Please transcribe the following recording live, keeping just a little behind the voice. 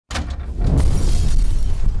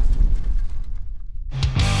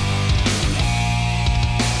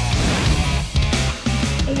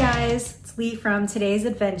Lee from today's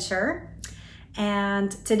adventure. And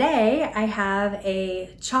today I have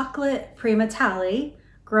a chocolate Primotalli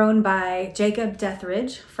grown by Jacob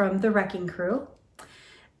Deathridge from the Wrecking Crew.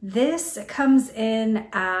 This comes in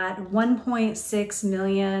at 1.6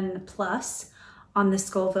 million plus on the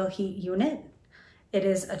Scoville heat unit. It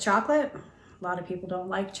is a chocolate. A lot of people don't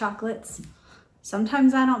like chocolates.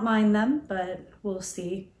 Sometimes I don't mind them, but we'll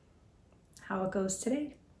see how it goes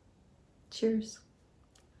today. Cheers.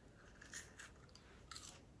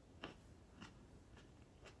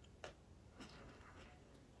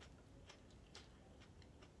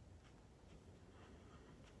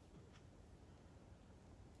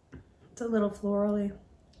 It's a little florally.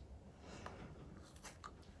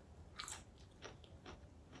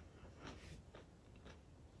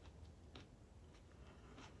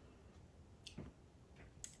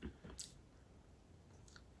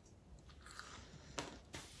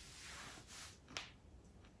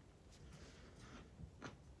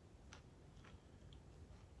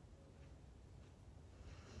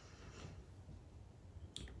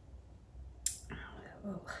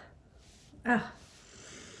 Oh. Ah.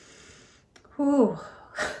 Ooh.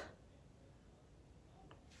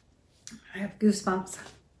 I have goosebumps.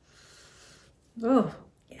 Oh,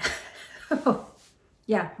 yeah. Oh,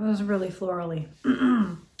 yeah, it was really florally.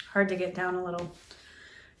 Hard to get down a little.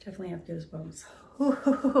 Definitely have goosebumps.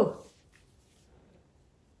 Ooh.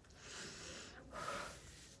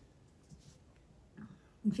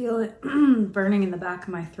 I feel it burning in the back of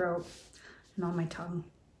my throat and on my tongue.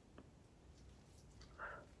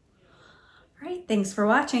 All right, thanks for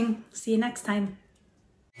watching. See you next time.